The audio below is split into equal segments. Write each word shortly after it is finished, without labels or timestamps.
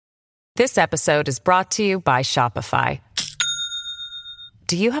This episode is brought to you by Shopify.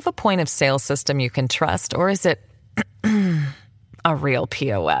 Do you have a point of sale system you can trust, or is it a real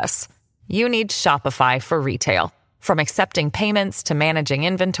POS? You need Shopify for retail. From accepting payments to managing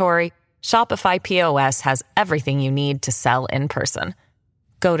inventory, Shopify POS has everything you need to sell in person.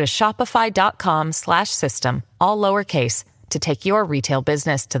 Go to shopify.com/system, all lowercase, to take your retail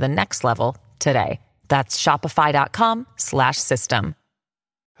business to the next level today. That's shopify.com/system.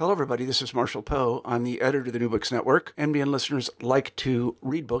 Hello, everybody. This is Marshall Poe. I'm the editor of the New Books Network. NBN listeners like to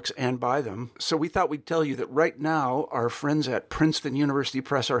read books and buy them. So we thought we'd tell you that right now, our friends at Princeton University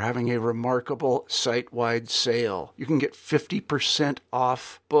Press are having a remarkable site-wide sale. You can get 50%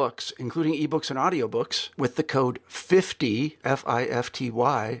 off books, including ebooks and audiobooks, with the code 50,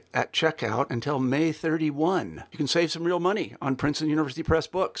 F-I-F-T-Y, at checkout until May 31. You can save some real money on Princeton University Press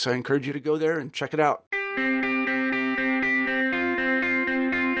books. I encourage you to go there and check it out.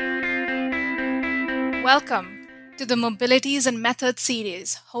 Welcome to the Mobilities and Methods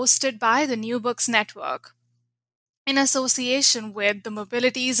series hosted by the New Books Network in association with the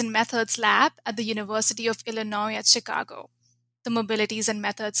Mobilities and Methods Lab at the University of Illinois at Chicago. The Mobilities and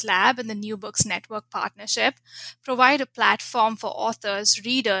Methods Lab and the New Books Network partnership provide a platform for authors,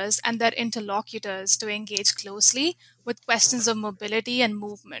 readers, and their interlocutors to engage closely with questions of mobility and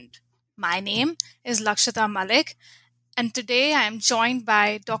movement. My name is Lakshita Malik, and today I am joined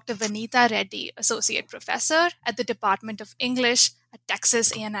by Dr. Vanitha Reddy, Associate Professor at the Department of English at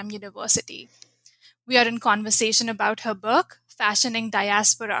Texas A&M University. We are in conversation about her book, Fashioning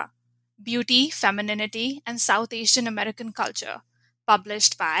Diaspora: Beauty, Femininity, and South Asian American Culture,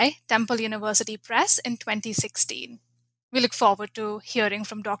 published by Temple University Press in 2016. We look forward to hearing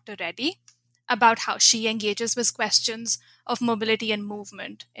from Dr. Reddy about how she engages with questions of mobility and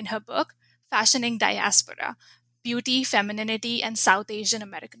movement in her book, Fashioning Diaspora: Beauty, Femininity, and South Asian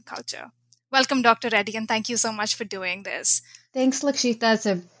American Culture. Welcome, Dr. Reddy, and thank you so much for doing this. Thanks, Lakshita. It's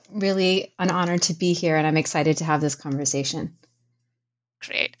really an honor to be here, and I'm excited to have this conversation.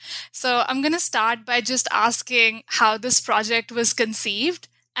 Great. So I'm going to start by just asking how this project was conceived,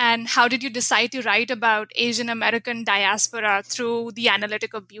 and how did you decide to write about Asian American diaspora through the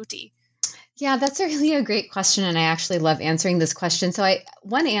analytic of beauty? Yeah, that's a great question, and I actually love answering this question. So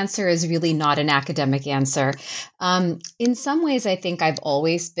one answer is really not an academic answer. In some ways, I think I've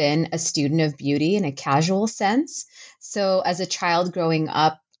always been a student of beauty in a casual sense. So as a child growing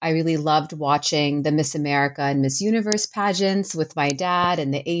up, I really loved watching the Miss America and Miss Universe pageants with my dad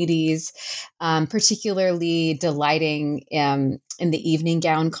in the 80s, particularly delighting in the evening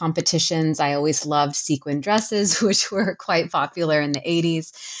gown competitions. I always loved sequin dresses, which were quite popular in the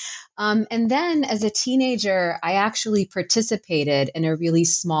 80s. And then as a teenager, I actually participated in a really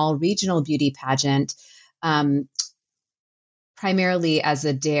small regional beauty pageant, primarily as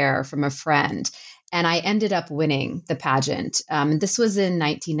a dare from a friend. And I ended up winning the pageant. This was in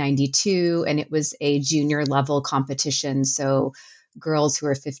 1992, and it was a junior level competition. So girls who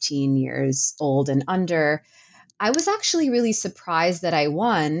are 15 years old and under. I was actually really surprised that I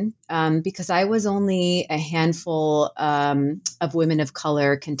won because I was only a handful of women of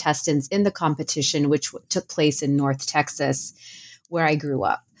color contestants in the competition, which took place in North Texas, where I grew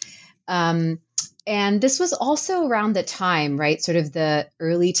up. And this was also around the time, right, sort of the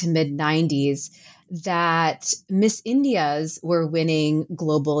early to mid 90s, that Miss Indias were winning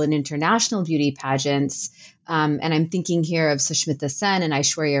global and international beauty pageants. And I'm thinking here of Sushmita Sen and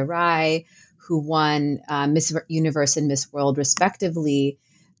Aishwarya Rai, who won Miss Universe and Miss World, respectively,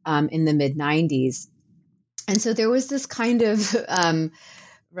 in the mid-90s. And so there was this kind of,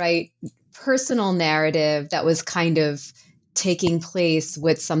 personal narrative that was kind of taking place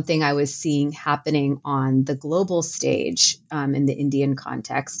with something I was seeing happening on the global stage in the Indian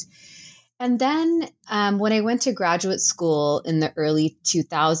context. And then when I went to graduate school in the early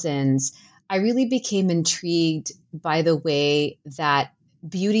 2000s, I really became intrigued by the way that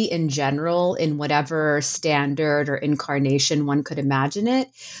beauty in general, in whatever standard or incarnation one could imagine it,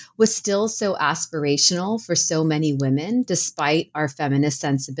 was still so aspirational for so many women, despite our feminist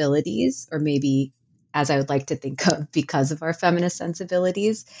sensibilities, or maybe, as I would like to think of, because of our feminist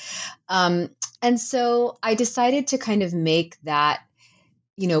sensibilities. And so I decided to kind of make that,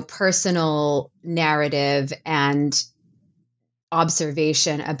 personal narrative and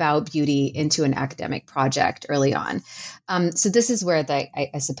observation about beauty into an academic project early on. So this is where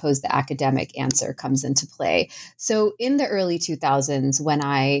I suppose the academic answer comes into play. So in the early 2000s, when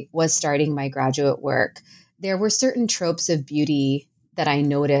I was starting my graduate work, there were certain tropes of beauty that I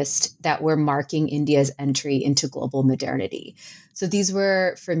noticed that were marking India's entry into global modernity. So these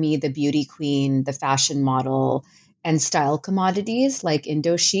were, for me, the beauty queen, the fashion model, and style commodities like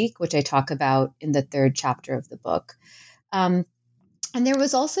Indo-Chic, which I talk about in the third chapter of the book. And there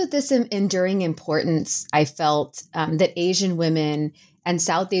was also this enduring importance I felt that Asian women and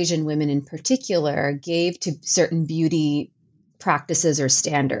South Asian women in particular gave to certain beauty practices or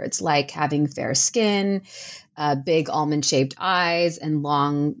standards, like having fair skin, big almond-shaped eyes, and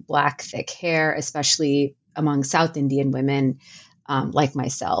long, black, thick hair, especially among South Indian women like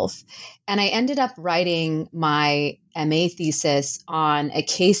myself. And I ended up writing my MA thesis on a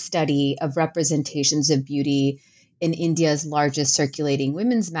case study of representations of beauty in India's largest circulating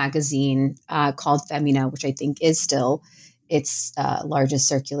women's magazine called Femina, which I think is still its largest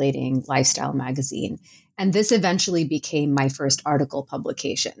circulating lifestyle magazine. And this eventually became my first article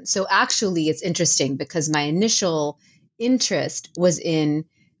publication. So actually, it's interesting because my initial interest was in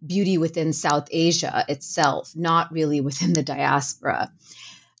beauty within South Asia itself, not really within the diaspora.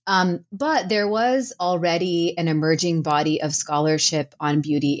 But there was already an emerging body of scholarship on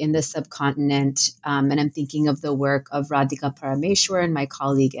beauty in the subcontinent. And I'm thinking of the work of Radhika Parameswaran, my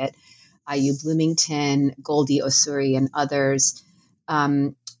colleague at IU Bloomington, Goldie Osuri, and others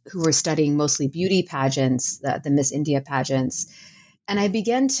who were studying mostly beauty pageants, the Miss India pageants. And I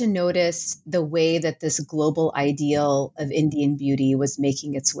began to notice the way that this global ideal of Indian beauty was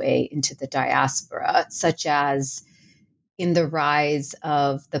making its way into the diaspora, such as in the rise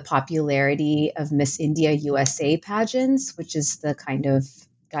of the popularity of Miss India USA pageants, which is the kind of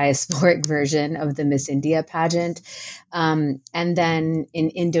diasporic version of the Miss India pageant, and then in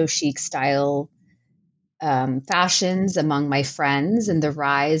Indo-Chic style fashions among my friends, and the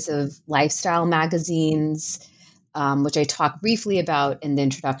rise of lifestyle magazines, which I talk briefly about in the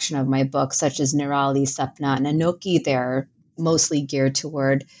introduction of my book, such as Nirali, Sapna, and Anoki. They're mostly geared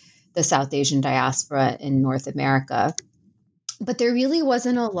toward the South Asian diaspora in North America. But there really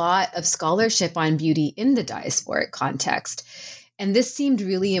wasn't a lot of scholarship on beauty in the diasporic context. And this seemed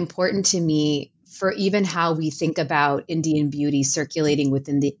really important to me for even how we think about Indian beauty circulating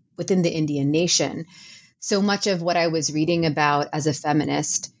within the Indian nation. So much of what I was reading about as a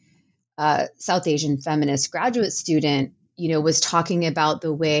feminist, South Asian feminist graduate student, was talking about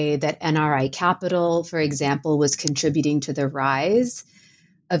the way that NRI Capital, for example, was contributing to the rise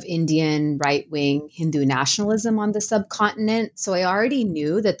of Indian right-wing Hindu nationalism on the subcontinent. So I already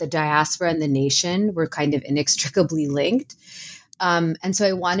knew that the diaspora and the nation were kind of inextricably linked. And so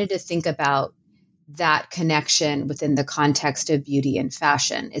I wanted to think about that connection within the context of beauty and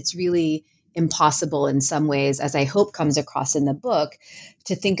fashion. It's really impossible in some ways, as I hope comes across in the book,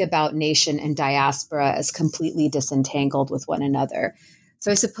 to think about nation and diaspora as completely disentangled with one another.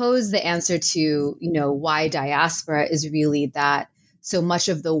 So I suppose the answer to, why diaspora is really that so much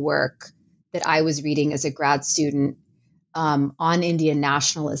of the work that I was reading as a grad student on Indian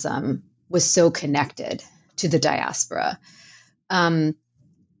nationalism was so connected to the diaspora. And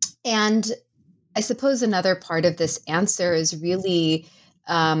I suppose another part of this answer is really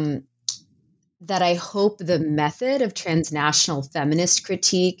that I hope the method of transnational feminist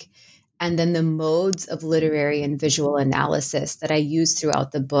critique and then the modes of literary and visual analysis that I use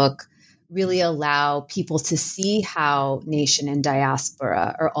throughout the book really allow people to see how nation and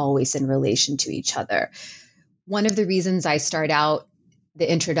diaspora are always in relation to each other. One of the reasons I start out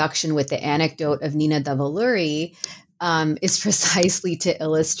the introduction with the anecdote of Nina Davuluri is precisely to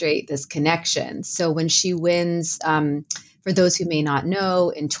illustrate this connection. So when she wins, for those who may not know,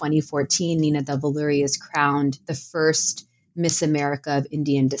 in 2014, Nina Davuluri is crowned the first Miss America of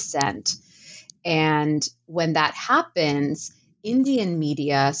Indian descent. And when that happens, Indian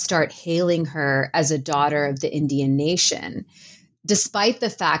media start hailing her as a daughter of the Indian nation, despite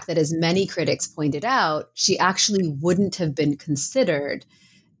the fact that, as many critics pointed out, she actually wouldn't have been considered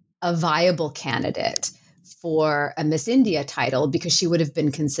a viable candidate for a Miss India title because she would have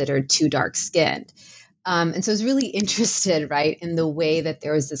been considered too dark-skinned. And so I was really interested, right, in the way that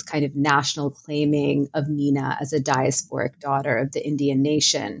there was this kind of national claiming of Nina as a diasporic daughter of the Indian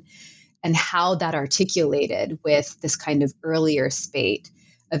nation, and how that articulated with this kind of earlier spate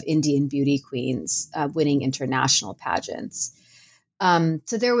of Indian beauty queens winning international pageants.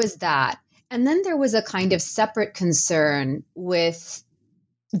 So there was that. And then there was a kind of separate concern with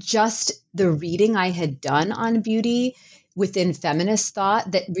just the reading I had done on beauty within feminist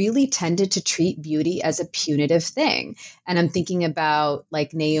thought that really tended to treat beauty as a punitive thing. And I'm thinking about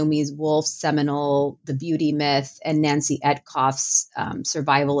like Naomi Wolf's seminal The Beauty Myth and Nancy Etkoff's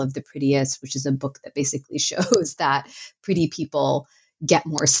Survival of the Prettiest, which is a book that basically shows that pretty people get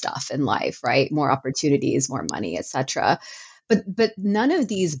more stuff in life, right? More opportunities, more money, etc. But none of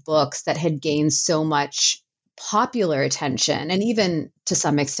these books that had gained so much popular attention, and even to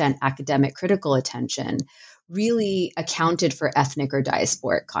some extent academic critical attention, really accounted for ethnic or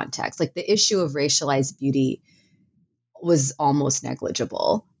diasporic context. Like the issue of racialized beauty was almost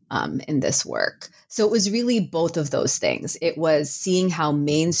negligible in this work. So it was really both of those things. It was seeing how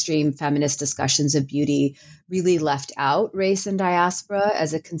mainstream feminist discussions of beauty really left out race and diaspora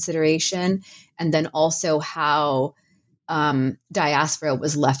as a consideration, and then also how diaspora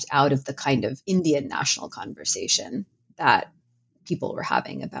was left out of the kind of Indian national conversation that people were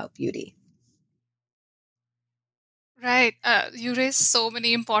having about beauty. Right. You raised so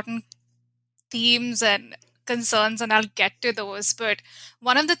many important themes and concerns, and I'll get to those. But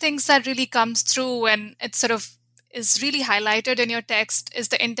one of the things that really comes through and it sort of is really highlighted in your text is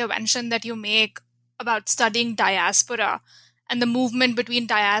the intervention that you make about studying diaspora and the movement between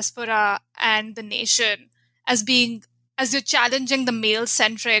diaspora and the nation as you're challenging the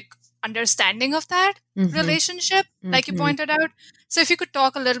male-centric understanding of that relationship, like you pointed out. So if you could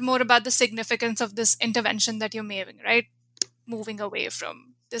talk a little more about the significance of this intervention that you're making, right? Moving away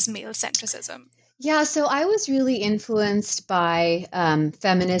from this male-centricism. Yeah, so I was really influenced by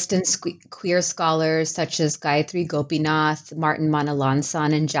feminist and queer scholars such as Gayatri Gopinath, Martin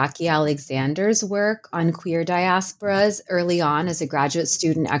Manalansan, and Jackie Alexander's work on queer diasporas early on as a graduate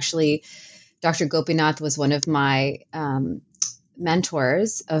student. Actually, Dr. Gopinath was one of my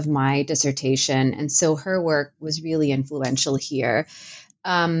mentors of my dissertation, and so her work was really influential here.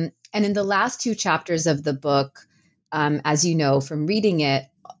 And in the last two chapters of the book, as you know from reading it,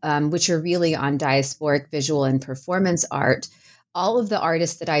 which are really on diasporic visual and performance art, all of the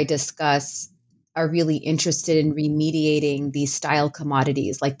artists that I discuss are really interested in remediating these style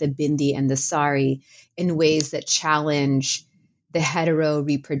commodities like the bindi and the sari in ways that challenge the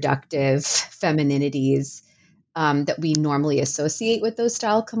hetero-reproductive femininities that we normally associate with those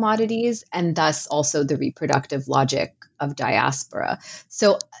style commodities, and thus also the reproductive logic of diaspora.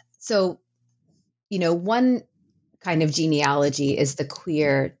 So one kind of genealogy is the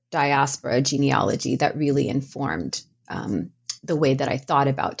queer diaspora genealogy that really informed the way that I thought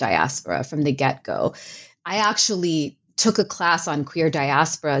about diaspora from the get-go. I actually took a class on queer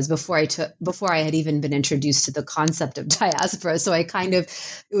diasporas before I had even been introduced to the concept of diaspora. So it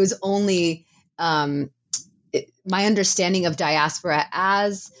was only my understanding of diaspora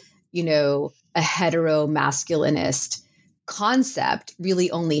as, a hetero-masculinist concept really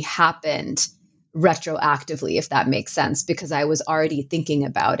only happened retroactively, if that makes sense, because I was already thinking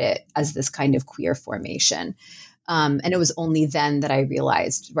about it as this kind of queer formation. And it was only then that I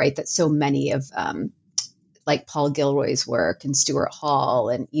realized, right, that so many of like Paul Gilroy's work and Stuart Hall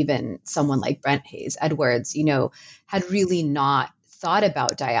and even someone like Brent Hayes Edwards, had really not thought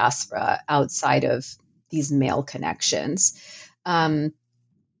about diaspora outside of these male connections. And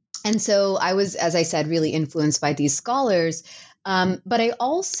so I was, as I said, really influenced by these scholars. But I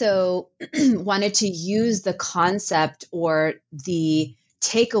also wanted to use the concept or the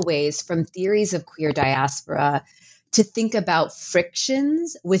takeaways from theories of queer diaspora to think about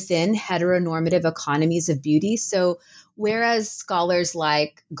frictions within heteronormative economies of beauty. So whereas scholars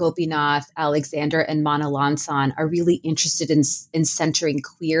like Gopinath, Alexander, and Manalansan are really interested in centering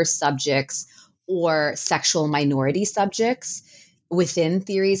queer subjects or sexual minority subjects within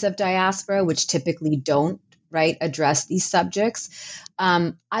theories of diaspora, which typically don't address these subjects.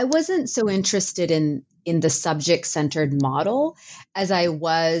 I wasn't so interested in the subject-centered model as I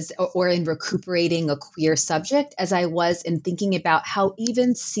was, or in recuperating a queer subject, as I was in thinking about how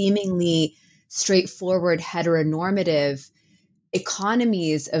even seemingly straightforward heteronormative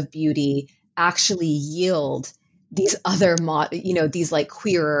economies of beauty actually yield these other, these like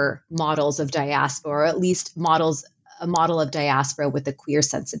queerer models of diaspora, or at least a model of diaspora with a queer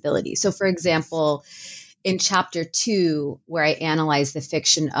sensibility. So for example, in chapter 2, where I analyze the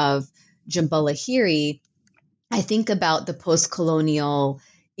fiction of Jhumpa Lahiri, I think about the post-colonial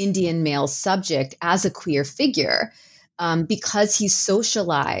Indian male subject as a queer figure because he's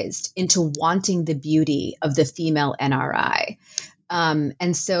socialized into wanting the beauty of the female NRI.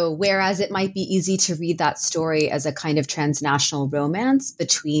 And so whereas it might be easy to read that story as a kind of transnational romance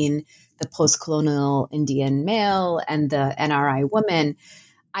between the post-colonial Indian male and the NRI woman,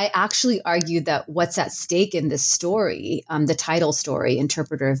 I actually argue that what's at stake in this story, the title story,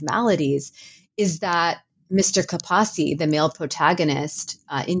 Interpreter of Maladies, is that Mr. Kapasi, the male protagonist,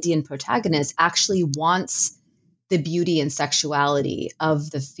 Indian protagonist, actually wants the beauty and sexuality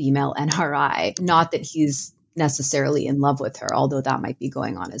of the female NRI, not that he's necessarily in love with her, although that might be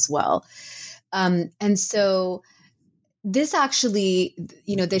going on as well. And so this actually,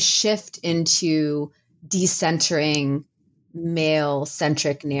 this shift into decentering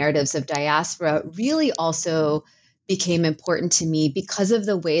male-centric narratives of diaspora really also became important to me because of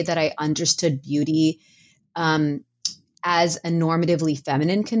the way that I understood beauty as a normatively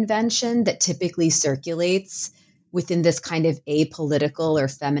feminine convention that typically circulates within this kind of apolitical or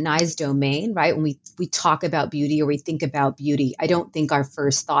feminized domain, right? When we talk about beauty or we think about beauty, I don't think our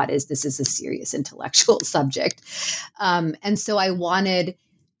first thought is this is a serious intellectual subject. And so I wanted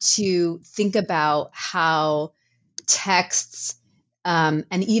to think about how texts and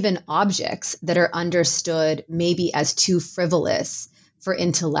even objects that are understood maybe as too frivolous for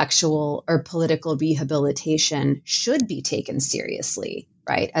intellectual or political rehabilitation should be taken seriously,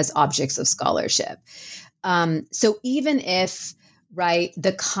 right, as objects of scholarship. So even if, right,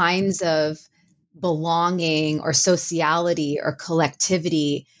 the kinds of belonging or sociality or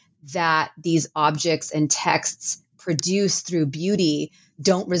collectivity that these objects and texts produce through beauty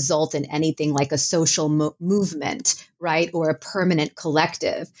don't result in anything like a social movement, right, or a permanent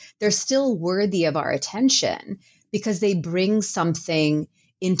collective, they're still worthy of our attention because they bring something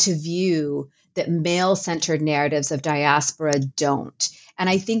into view that male-centered narratives of diaspora don't. And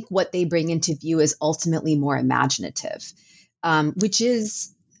I think what they bring into view is ultimately more imaginative, which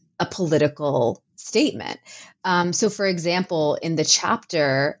is a political statement. So, for example, in the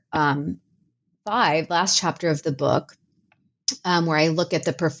chapter 5, last chapter of the book, where I look at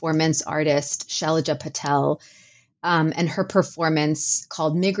the performance artist Shailaja Patel and her performance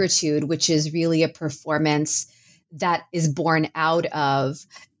called Migritude, which is really a performance that is born out of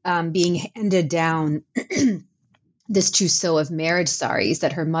being handed down this trousseau of marriage saris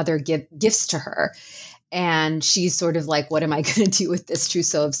that her mother gifts to her. And she's sort of like, what am I going to do with this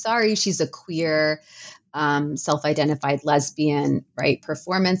trousseau of saris? She's a queer, self-identified lesbian, right,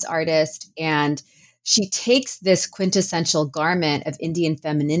 performance artist. And she takes this quintessential garment of Indian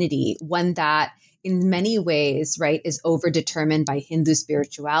femininity, one that in many ways, right, is overdetermined by Hindu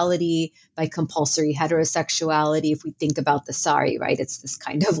spirituality, by compulsory heterosexuality. If we think about the sari, right, it's this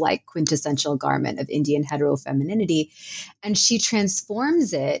kind of like quintessential garment of Indian heterofemininity. And she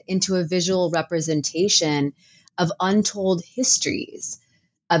transforms it into a visual representation of untold histories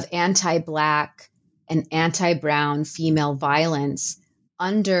of anti-Black and anti-Brown female violence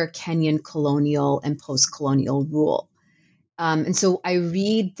under Kenyan colonial and post-colonial rule. And so I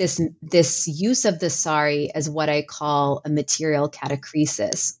read this use of the sari as what I call a material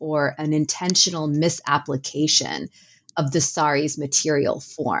catachresis, or an intentional misapplication of the sari's material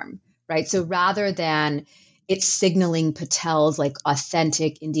form, right? So rather than it signaling Patel's like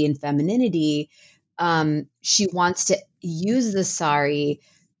authentic Indian femininity, she wants to use the sari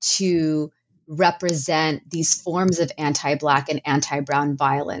to represent these forms of anti-Black and anti-Brown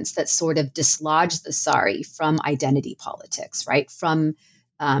violence that sort of dislodge the sari from identity politics, right? From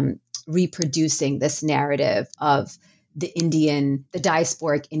reproducing this narrative of the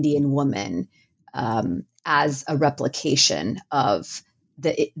diasporic Indian woman as a replication of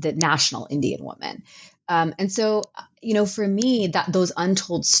the national Indian woman. And so, for me, those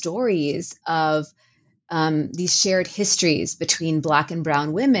untold stories of these shared histories between Black and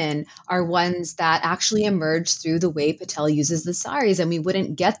Brown women are ones that actually emerge through the way Patel uses the saris, and we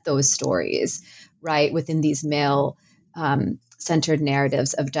wouldn't get those stories, right, within these male centered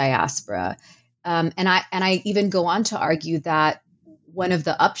narratives of diaspora. And I even go on to argue that one of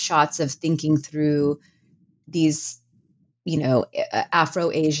the upshots of thinking through these,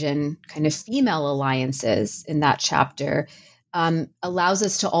 Afro-Asian kind of female alliances in that chapter allows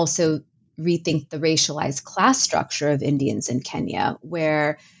us to also rethink the racialized class structure of Indians in Kenya,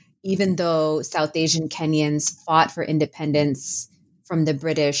 where even though South Asian Kenyans fought for independence from the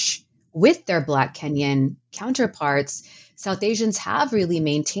British with their Black Kenyan counterparts, South Asians have really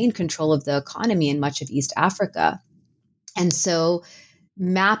maintained control of the economy in much of East Africa. And so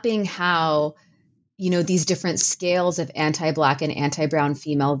mapping how, these different scales of anti-Black and anti-Brown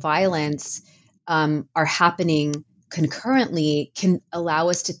female violence are happening concurrently can allow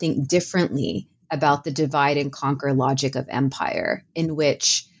us to think differently about the divide and conquer logic of empire, in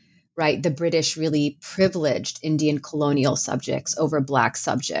which, right, the British really privileged Indian colonial subjects over Black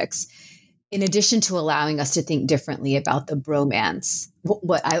subjects, in addition to allowing us to think differently about the bromance,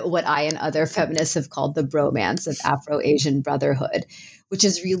 what I and other feminists have called the bromance of Afro-Asian brotherhood, which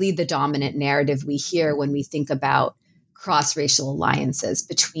is really the dominant narrative we hear when we think about cross-racial alliances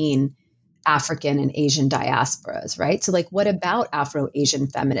between African and Asian diasporas, right? So like, what about Afro-Asian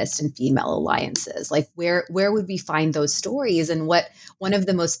feminist and female alliances? Like where would we find those stories? And one of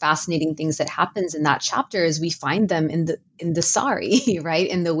the most fascinating things that happens in that chapter is we find them in the sari, right?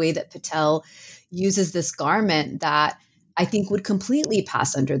 In the way that Patel uses this garment that I think would completely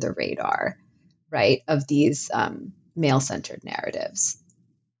pass under the radar, right? Of these male-centered narratives.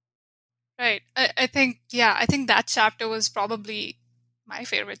 Right. I think that chapter was probably my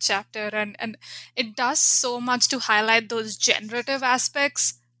favorite chapter, and it does so much to highlight those generative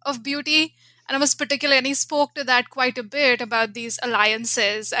aspects of beauty. And I was particularly, and he spoke to that quite a bit about these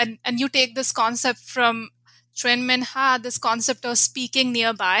alliances, and you take this concept from Trinh Minh Ha, this concept of speaking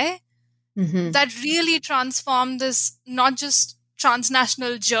nearby, that really transformed this, not just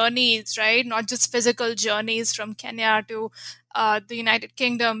transnational journeys, right? Not just physical journeys from Kenya to the United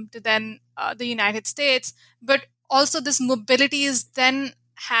Kingdom to then the United States, but also this mobility then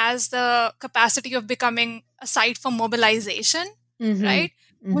has the capacity of becoming a site for mobilization, right?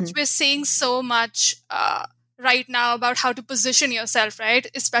 Which we're seeing so much right now about how to position yourself, right?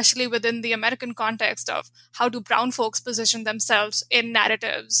 Especially within the American context of how do brown folks position themselves in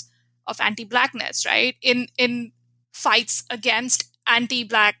narratives of anti-Blackness, right? In fights against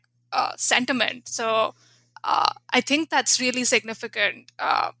anti-Black sentiment. So I think that's really significant.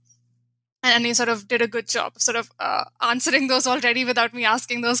 And you sort of did a good job of sort of answering those already without me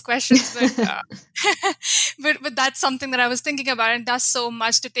asking those questions. But, but that's something that I was thinking about, and does so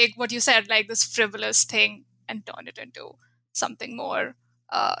much to take what you said, like this frivolous thing, and turn it into something more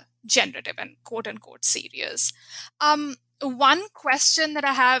generative and quote unquote serious. One question that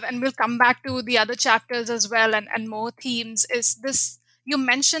I have, and we'll come back to the other chapters as well and more themes, is this: you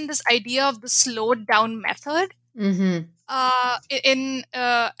mentioned this idea of the slowed down method and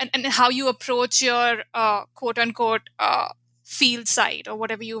how you approach your quote unquote field site, or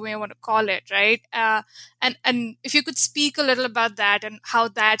whatever you may want to call it, right? And if you could speak a little about that and how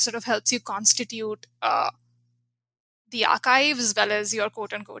that sort of helps you constitute the archive as well as your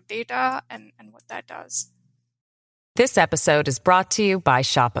quote unquote data, and what that does. This episode is brought to you by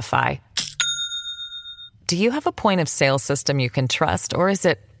Shopify. Do you have a point of sale system you can trust, or is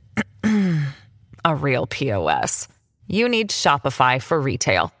it a real POS? You need Shopify for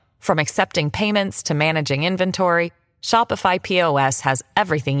retail. From accepting payments to managing inventory, Shopify POS has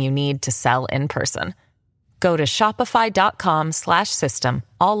everything you need to sell in person. Go to shopify.com/system,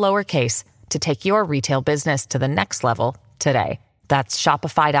 all lowercase, to take your retail business to the next level today. That's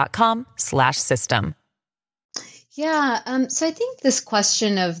shopify.com/system. Yeah. So I think this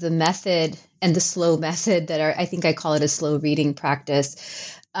question of the method and the slow method I think I call it a slow reading practice,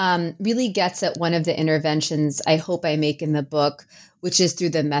 really gets at one of the interventions I hope I make in the book, which is through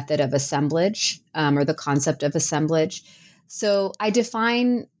the method of assemblage, or the concept of assemblage. So I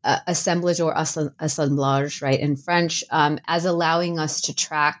define assemblage, or assemblage, right, in French, as allowing us to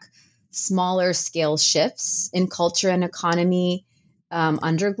track smaller scale shifts in culture and economy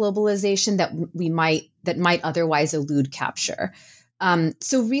under globalization that might otherwise elude capture.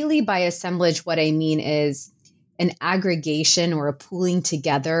 So really, by assemblage, what I mean is an aggregation or a pooling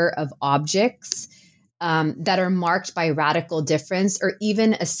together of objects that are marked by radical difference, or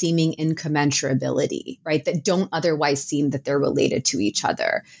even a seeming incommensurability, right? That don't otherwise seem that they're related to each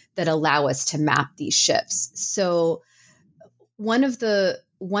other, that allow us to map these shifts. So one of the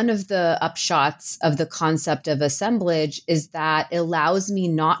upshots of the concept of assemblage is that it allows me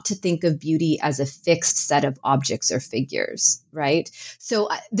not to think of beauty as a fixed set of objects or figures, right? So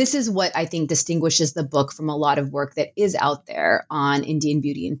this is what I think distinguishes the book from a lot of work that is out there on Indian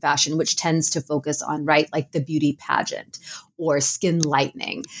beauty and fashion, which tends to focus on, right, like the beauty pageant or skin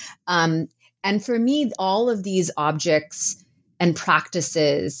lightening. And for me, all of these objects and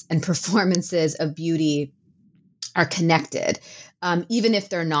practices and performances of beauty are connected. Even if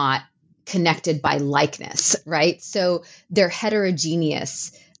they're not connected by likeness, right? So they're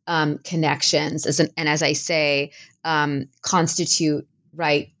heterogeneous connections, and as I say, constitute,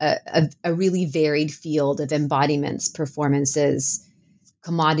 right, a really varied field of embodiments, performances,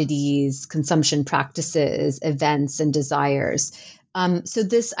 commodities, consumption practices, events, and desires. So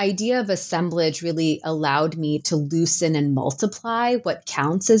this idea of assemblage really allowed me to loosen and multiply what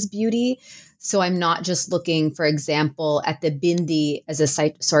counts as beauty. So I'm not just looking, for example, at the bindi as a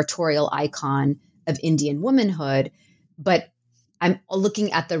sartorial icon of Indian womanhood, but I'm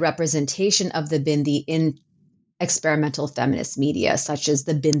looking at the representation of the bindi in experimental feminist media, such as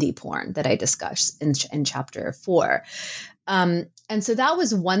the bindi porn that I discussed in chapter 4. And so that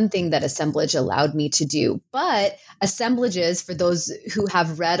was one thing that assemblage allowed me to do. But assemblages, for those who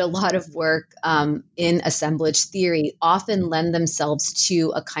have read a lot of work in assemblage theory, often lend themselves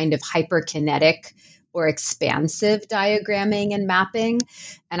to a kind of hyperkinetic or expansive diagramming and mapping.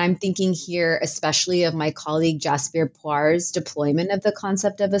 And I'm thinking here especially of my colleague Jasbir Puar's deployment of the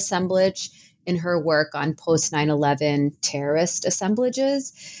concept of assemblage in her work on post 9/11 terrorist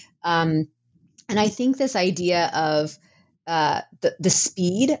assemblages. And I think this idea of the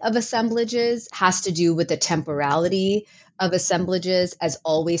speed of assemblages has to do with the temporality of assemblages as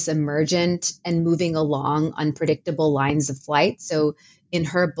always emergent and moving along unpredictable lines of flight. So in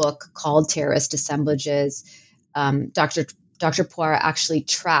her book called Terrorist Assemblages, Dr. Poir actually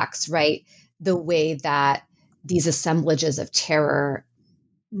tracks, right, the way that these assemblages of terror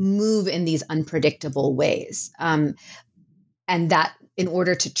move in these unpredictable ways. And that in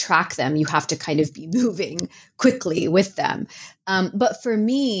order to track them, you have to kind of be moving quickly with them. But for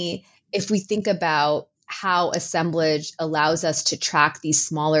me, if we think about how assemblage allows us to track these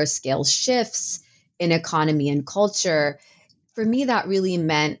smaller scale shifts in economy and culture, for me, that really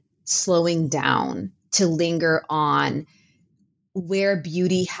meant slowing down to linger on where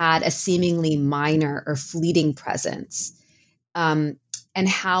beauty had a seemingly minor or fleeting presence, and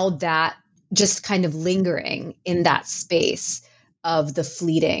how that just kind of lingering in that space of the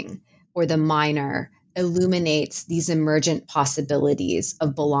fleeting or the minor illuminates these emergent possibilities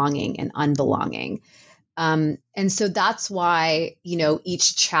of belonging and unbelonging. And so that's why,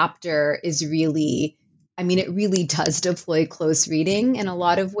 each chapter is really, it really does deploy close reading in a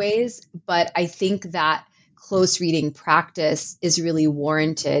lot of ways, but I think that close reading practice is really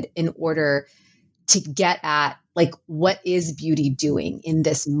warranted in order to get at what is beauty doing in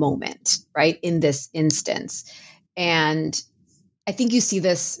this moment, right? In this instance. And I think you see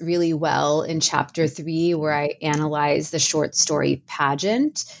this really well in chapter 3, where I analyze the short story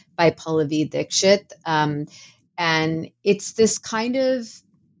Pageant by Pallavi Dixit. And it's this kind of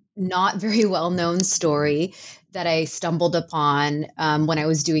not very well-known story that I stumbled upon when I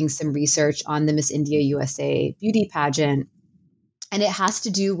was doing some research on the Miss India USA beauty pageant. And it has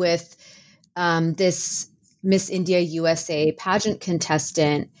to do with this Miss India USA pageant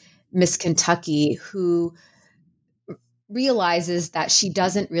contestant, Miss Kentucky, who realizes that she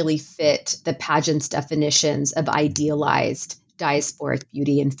doesn't really fit the pageant's definitions of idealized diasporic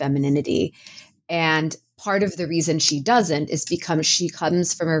beauty and femininity. And part of the reason she doesn't is because she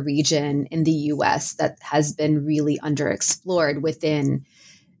comes from a region in the US that has been really underexplored within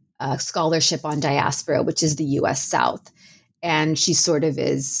scholarship on diaspora, which is the US South. And she sort of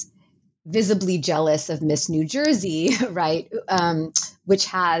is visibly jealous of Miss New Jersey, right? Which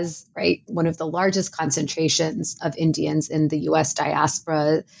has, right, one of the largest concentrations of Indians in the US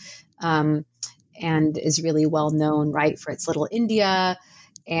diaspora, and is really well known, right, for its Little India.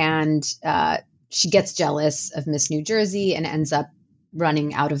 And she gets jealous of Miss New Jersey and ends up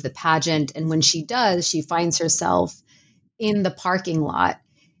running out of the pageant. And when she does, she finds herself in the parking lot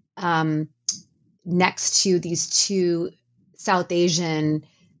next to these two South Asian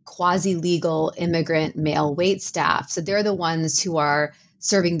quasi-legal immigrant male wait staff. So they're the ones who are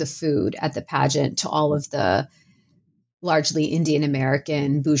serving the food at the pageant to all of the largely Indian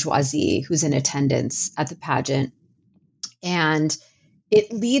American bourgeoisie who's in attendance at the pageant. And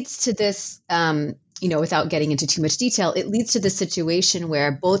it leads to this, without getting into too much detail, it leads to the situation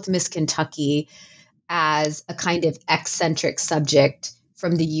where both Miss Kentucky, as a kind of eccentric subject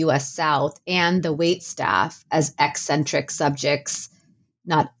from the US South, and the wait staff as eccentric subjects,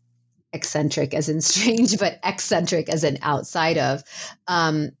 not eccentric as in strange, but eccentric as in outside of,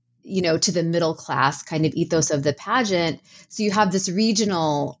 to the middle class kind of ethos of the pageant. So you have this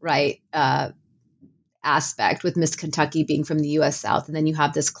regional, right, aspect with Miss Kentucky being from the US South. And then you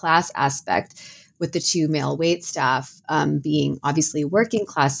have this class aspect with the two male wait staff being obviously working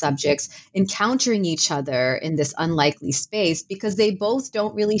class subjects, encountering each other in this unlikely space because they both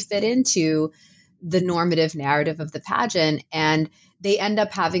don't really fit into the normative narrative of the pageant. And they end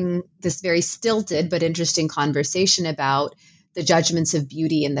up having this very stilted but interesting conversation about the judgments of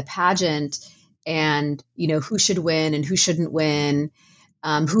beauty in the pageant and, who should win and who shouldn't win,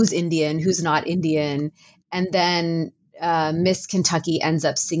 who's Indian, who's not Indian. And then Miss Kentucky ends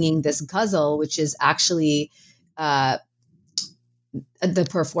up singing this ghazal, which is actually the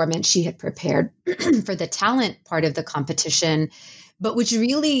performance she had prepared for the talent part of the competition, but which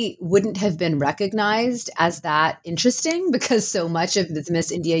really wouldn't have been recognized as that interesting because so much of the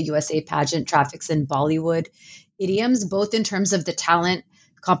Miss India USA pageant traffics in Bollywood idioms, both in terms of the talent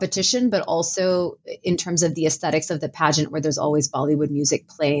competition, but also in terms of the aesthetics of the pageant, where there's always Bollywood music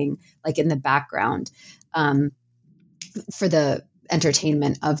playing like in the background for the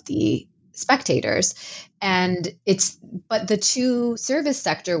entertainment of the spectators. But the two service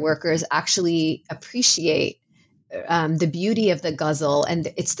sector workers actually appreciate the beauty of the ghazal.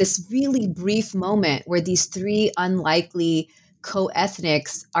 And it's this really brief moment where these three unlikely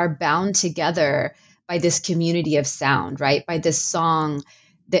co-ethnics are bound together by this community of sound, right? By this song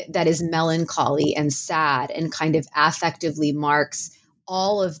that is melancholy and sad and kind of affectively marks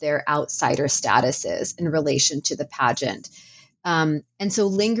all of their outsider statuses in relation to the pageant. And so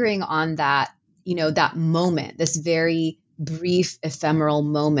lingering on that, that moment, this very brief ephemeral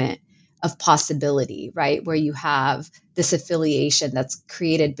moment of possibility, right? Where you have this affiliation that's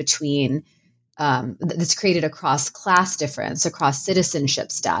created between, that's created across class difference, across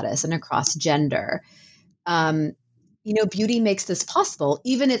citizenship status, and across gender. Beauty makes this possible,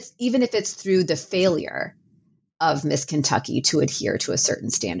 even if it's through the failure of Miss Kentucky to adhere to a certain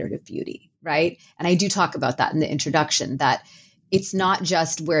standard of beauty, right? And I do talk about that in the introduction, that it's not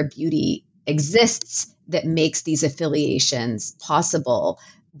just where beauty exists that makes these affiliations possible,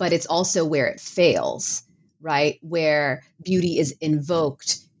 but it's also where it fails, right? Where beauty is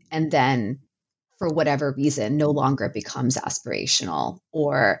invoked and then, for whatever reason, no longer becomes aspirational,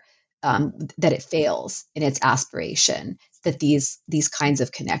 or that it fails in its aspiration, that these kinds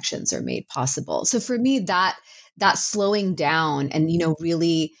of connections are made possible. So for me, that slowing down and,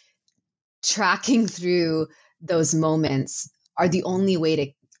 really tracking through those moments are the only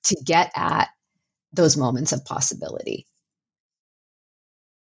way to get at those moments of possibility.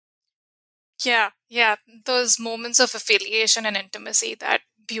 Yeah. Those moments of affiliation and intimacy that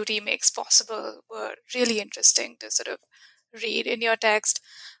beauty makes possible were really interesting to sort of read in your text.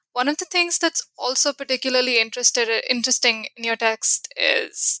 One of the things that's also particularly interesting in your text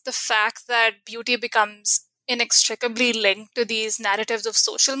is the fact that beauty becomes inextricably linked to these narratives of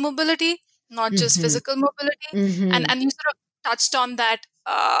social mobility, not just physical mobility. And you sort of touched on that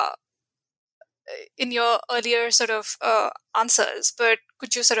in your earlier sort of answers, but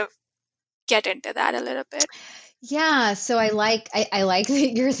could you sort of get into that a little bit? Yeah, so I like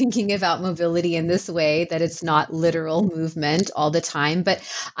that you're thinking about mobility in this way, that it's not literal movement all the time. But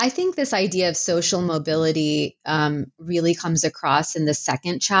I think this idea of social mobility really comes across in the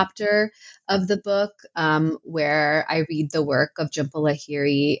second chapter of the book, where I read the work of Jhumpa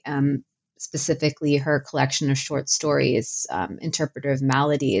Lahiri, specifically her collection of short stories, Interpreter of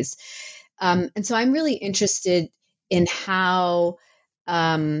Maladies. And so I'm really interested in how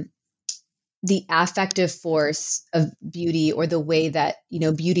the affective force of beauty, or the way that,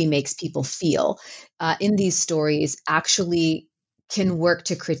 beauty makes people feel in these stories, actually can work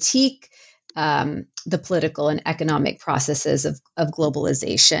to critique the political and economic processes of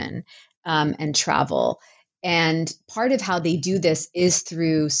globalization and travel. And part of how they do this is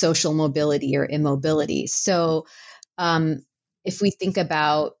through social mobility or immobility. So if we think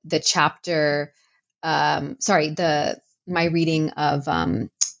about the chapter, my reading of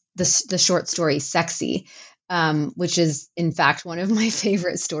the short story Sexy, which is in fact one of my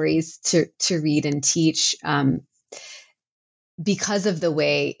favorite stories to read and teach, because of the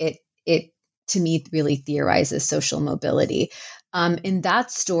way it to me really theorizes social mobility. In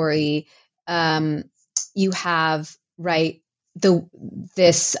that story, you have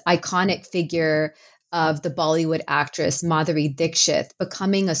this iconic figure of the Bollywood actress Madhuri Dixit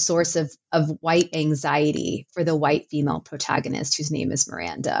becoming a source of white anxiety for the white female protagonist, whose name is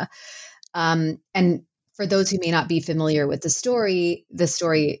Miranda. And for those who may not be familiar with the story,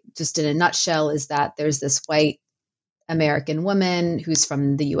 just in a nutshell, is that there's this white American woman who's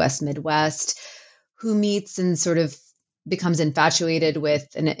from the US Midwest, who meets and sort of becomes infatuated with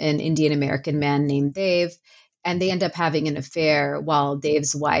an Indian American man named Dave. And they end up having an affair while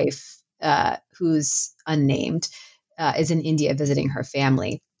Dave's wife, who's unnamed, is in India visiting her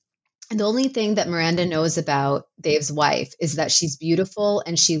family. And the only thing that Miranda knows about Dave's wife is that she's beautiful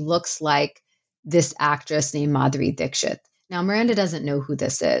and she looks like this actress named Madhuri Dixit. Now, Miranda doesn't know who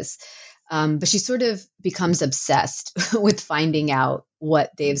this is, but she sort of becomes obsessed with finding out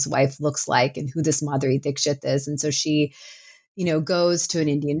what Dave's wife looks like and who this Madhuri Dixit is. And so she, goes to an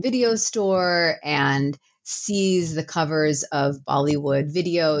Indian video store and sees the covers of Bollywood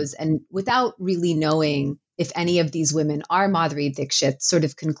videos, and without really knowing if any of these women are Madhuri Dixit, sort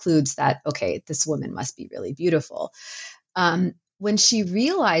of concludes that, okay, this woman must be really beautiful. When she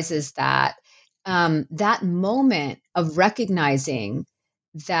realizes that, that moment of recognizing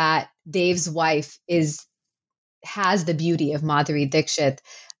that Dave's wife has the beauty of Madhuri Dixit,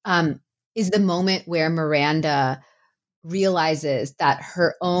 is the moment where Miranda realizes that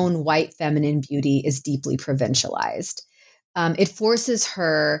her own white feminine beauty is deeply provincialized. It forces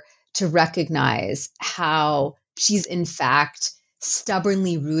her to recognize how she's in fact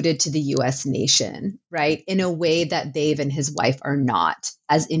stubbornly rooted to the US nation, right? In a way that Dave and his wife are not,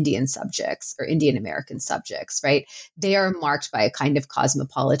 as Indian subjects or Indian American subjects, right? They are marked by a kind of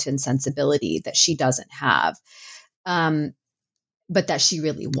cosmopolitan sensibility that she doesn't have, but that she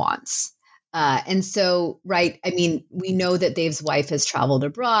really wants. And so, right, I mean, we know that Dave's wife has traveled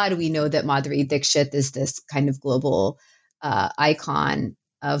abroad. We know that Madhuri Dixit is this kind of global icon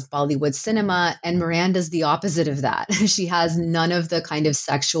of Bollywood cinema. And Miranda's the opposite of that. She has none of the kind of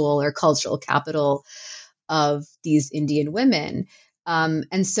sexual or cultural capital of these Indian women.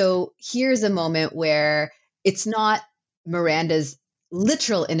 And so here's a moment where it's not Miranda's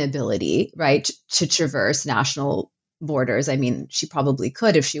literal inability, right, to traverse national borders. I mean, she probably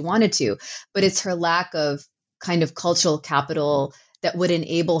could if she wanted to, but it's her lack of kind of cultural capital that would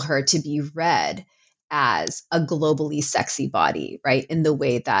enable her to be read as a globally sexy body, right, in the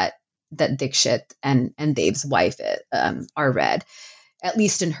way that Dikshit and Dev's wife are read, at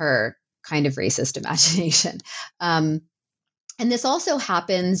least in her kind of racist imagination. And this also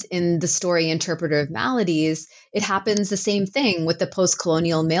happens in the story Interpreter of Maladies. It happens the same thing with the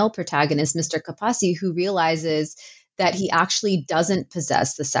post-colonial male protagonist, Mr. Kapasi, who realizes that he actually doesn't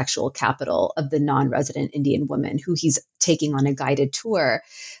possess the sexual capital of the non-resident Indian woman who he's taking on a guided tour.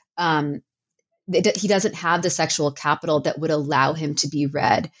 He doesn't have the sexual capital that would allow him to be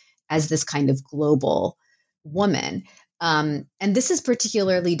read as this kind of global woman. And this is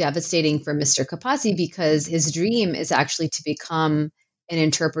particularly devastating for Mr. Kapasi because his dream is actually to become an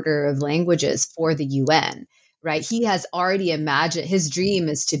interpreter of languages for the UN, right? He has already imagined his dream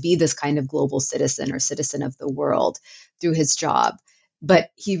is to be this kind of global citizen or citizen of the world through his job. But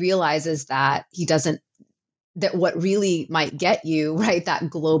he realizes that that what really might get you, right, that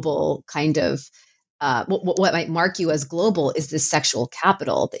global kind of, what might mark you as global is this sexual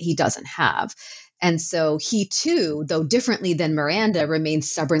capital that he doesn't have. And so he too, though differently than Miranda, remains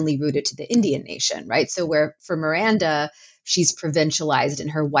stubbornly rooted to the Indian nation, right? So where for Miranda, she's provincialized in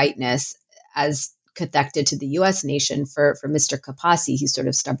her whiteness as connected to the US nation, for Mr. Kapasi, he's sort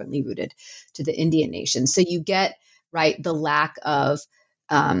of stubbornly rooted to the Indian nation. So you get, right, the lack of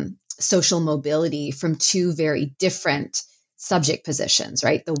social mobility from two very different subject positions,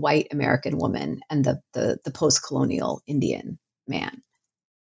 right? The white American woman and the post-colonial Indian man.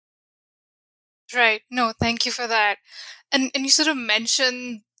 Right. No, thank you for that. And you sort of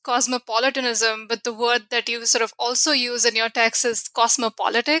mentioned cosmopolitanism, but the word that you sort of also use in your text is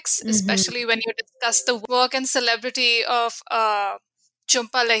cosmopolitics, especially when you discuss the work and celebrity of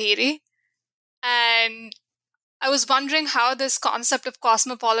Jhumpa Lahiri. And I was wondering how this concept of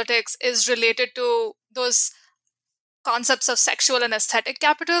cosmopolitics is related to those concepts of sexual and aesthetic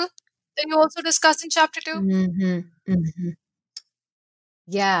capital that you also discussed in chapter 2. Mm-hmm. Mm-hmm.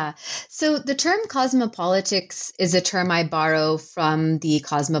 Yeah. So the term cosmopolitics is a term I borrow from the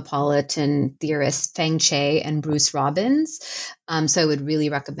cosmopolitan theorists Feng Che and Bruce Robbins. So I would really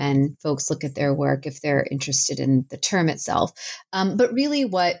recommend folks look at their work if they're interested in the term itself. But really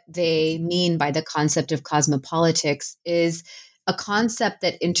what they mean by the concept of cosmopolitics is a concept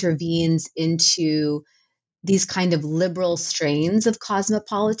that intervenes into these kind of liberal strains of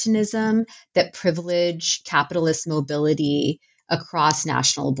cosmopolitanism that privilege capitalist mobility across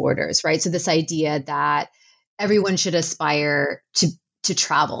national borders, right? So this idea that everyone should aspire to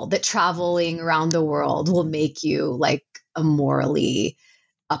travel, that traveling around the world will make you like a morally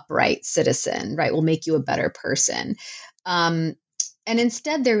upright citizen, right? Will make you a better person. And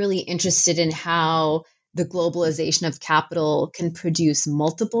instead, they're really interested in how the globalization of capital can produce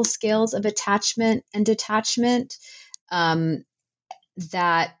multiple scales of attachment and detachment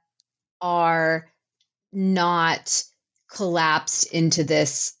that are not collapsed into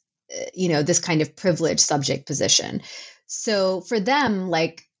this, this kind of privileged subject position. So for them,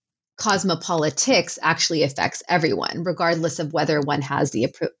 like cosmopolitics actually affects everyone, regardless of whether one has the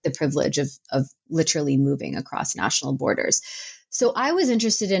privilege of literally moving across national borders. So I was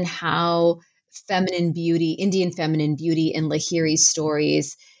interested in how feminine beauty, Indian feminine beauty in Lahiri's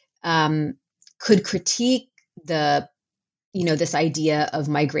stories could critique this idea of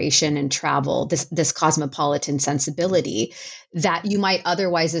migration and travel, this cosmopolitan sensibility that you might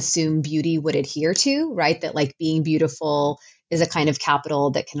otherwise assume beauty would adhere to, right? That like being beautiful is a kind of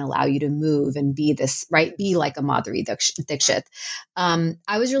capital that can allow you to move and be this, right? Be like a Madhuri Dikshit.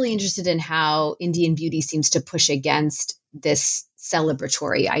 I was really interested in how Indian beauty seems to push against this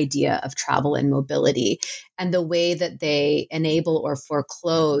celebratory idea of travel and mobility and the way that they enable or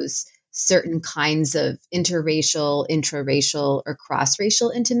foreclose certain kinds of interracial, intraracial, or cross-racial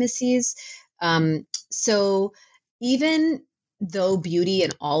intimacies. So even though beauty in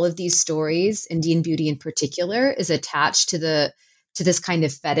all of these stories, Indian beauty in particular, is attached to this kind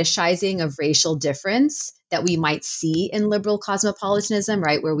of fetishizing of racial difference that we might see in liberal cosmopolitanism,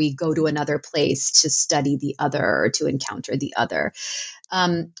 right, where we go to another place to study the other or to encounter the other.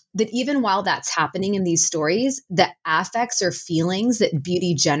 That even while that's happening in these stories, the affects or feelings that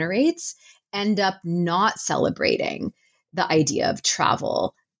beauty generates end up not celebrating the idea of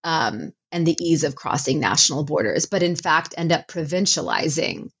travel and the ease of crossing national borders, but in fact end up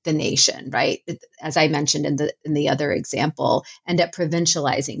provincializing the nation, right? As I mentioned in the other example, end up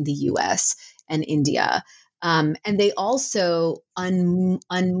provincializing the US and India And they also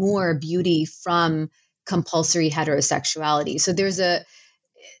unmoor beauty from compulsory heterosexuality. So there's a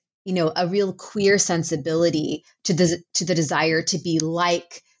real queer sensibility to the desire to be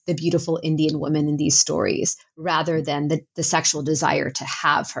like the beautiful Indian woman in these stories, rather than the sexual desire to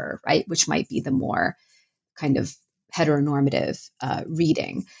have her, right? Which might be the more kind of heteronormative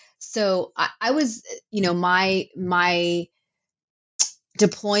reading. So I was, my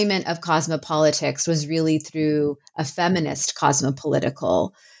deployment of cosmopolitics was really through a feminist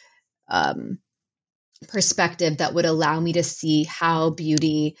cosmopolitical perspective that would allow me to see how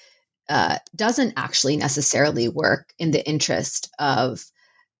beauty doesn't actually necessarily work in the interest of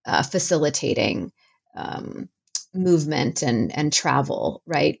facilitating movement and travel,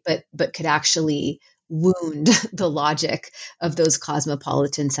 right? But could actually wound the logic of those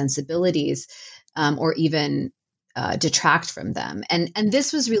cosmopolitan sensibilities, or even detract from them. And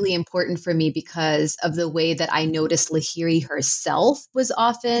this was really important for me because of the way that I noticed Lahiri herself was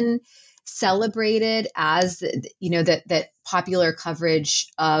often celebrated as, that popular coverage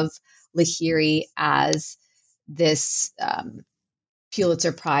of Lahiri as this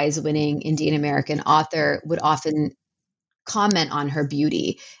Pulitzer Prize winning Indian American author would often comment on her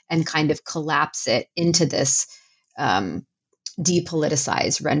beauty and kind of collapse it into this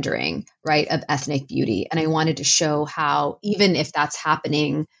depoliticized rendering, right, of ethnic beauty. And I wanted to show how, even if that's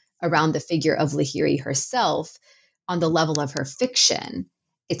happening around the figure of Lahiri herself, on the level of her fiction,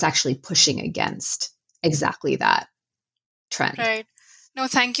 it's actually pushing against exactly that trend. Right. No,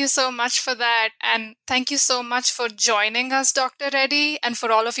 thank you so much for that. And thank you so much for joining us, Dr. Reddy, and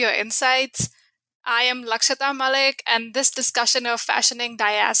for all of your insights. I am Lakshata Malik, and this discussion of fashioning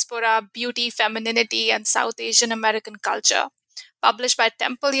diaspora, beauty, femininity, and South Asian American culture, published by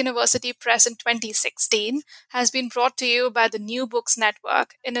Temple University Press in 2016, has been brought to you by the New Books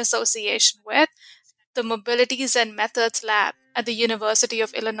Network in association with the Mobilities and Methods Lab at the University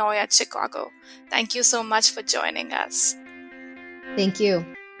of Illinois at Chicago. Thank you so much for joining us. Thank you.